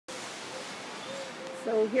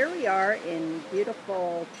So here we are in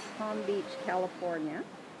beautiful Palm Beach, California.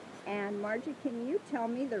 And Margie, can you tell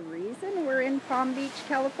me the reason we're in Palm Beach,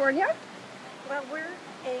 California? Well, we're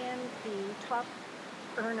in the Top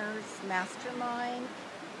Earners Mastermind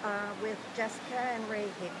with Jessica and Ray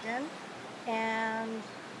Higdon, and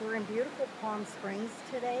we're in beautiful Palm Springs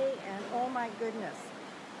today. And oh my goodness,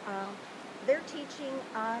 um, they're teaching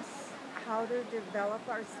us how to develop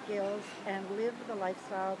our skills and live the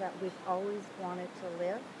lifestyle that we've always wanted to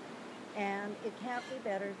live. And it can't be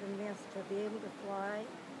better than this to be able to fly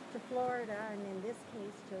to Florida, and in this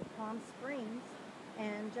case to Palm Springs,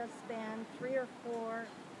 and just spend 3 or 4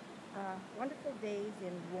 wonderful days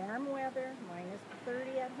in warm weather, minus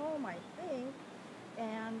 30 at home, I think,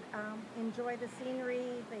 and enjoy the scenery,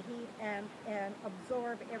 the heat, and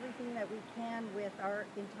absorb everything that we can with our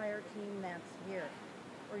entire team that's here.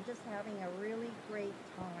 We're just having a really great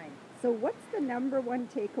time. So what's the number one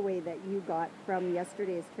takeaway that you got from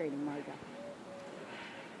yesterday's training, Marja?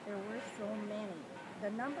 There were so many. The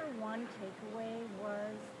number one takeaway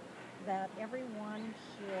was that everyone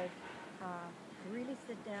should really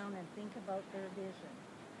sit down and think about their vision.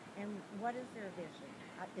 And what is their vision?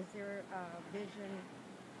 Is their vision,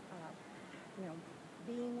 uh,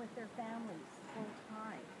 being with their families full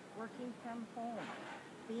time, working from home,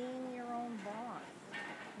 being your own boss?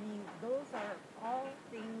 I mean, those are all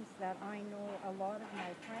things that I know a lot of my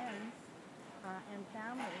friends and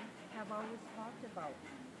family have always talked about.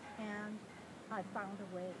 And I found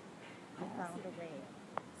a way. I found a way.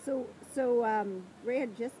 So Ray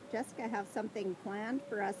and Jessica have something planned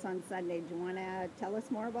for us on Sunday. Do you want to tell us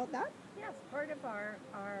more about that? Yes, part of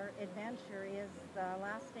our adventure is the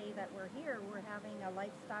last day that we're here. We're having a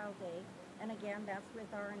lifestyle day. And again, that's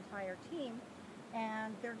with our entire team.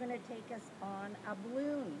 And they're going to take us on a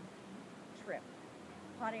balloon trip,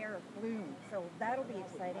 hot air balloon. So that'll be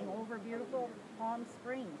exciting over beautiful Palm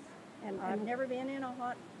Springs. And I've never been in a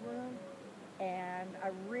hot balloon, and I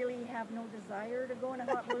really have no desire to go in a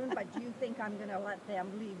hot balloon, but do you think I'm going to let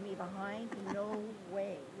them leave me behind? No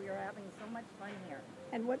way. We are having so much fun here.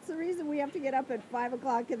 And what's the reason we have to get up at 5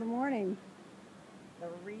 o'clock in the morning? The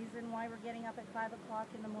reason why we're getting up at 5 o'clock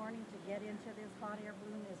in the morning to get into this hot air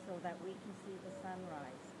balloon is so that we can see the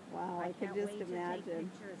sunrise. Wow, I can can't just wait imagine. to take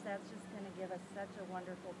pictures. That's just going to give us such a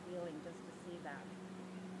wonderful feeling just to see that.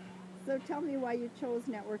 So tell me why you chose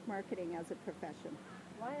network marketing as a profession.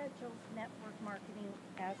 Why I chose network marketing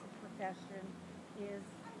as a profession is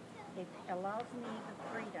it allows me the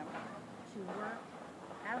freedom to work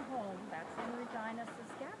at home, that's in Regina,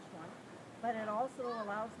 Saskatchewan, but it also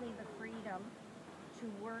allows me the freedom to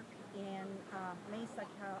work in Mesa,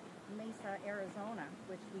 Arizona,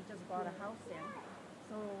 which we just bought a house in.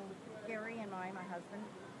 So Gary and my husband,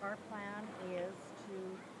 our plan is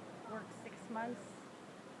to work 6 months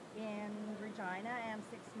in Regina and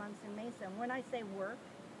 6 months in Mesa. And when I say work,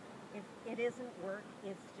 it isn't work,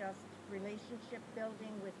 it's just relationship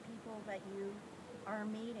building with people that you are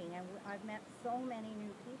meeting. And I've met so many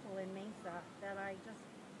new people in Mesa that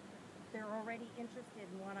they're already interested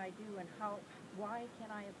in what I do and why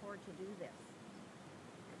can I afford to do this?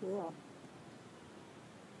 Cool.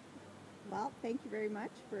 Well, thank you very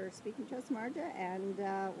much for speaking to us, Marja, and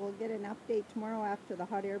we'll get an update tomorrow after the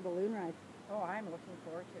hot air balloon ride. Oh, I'm looking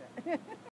forward to it.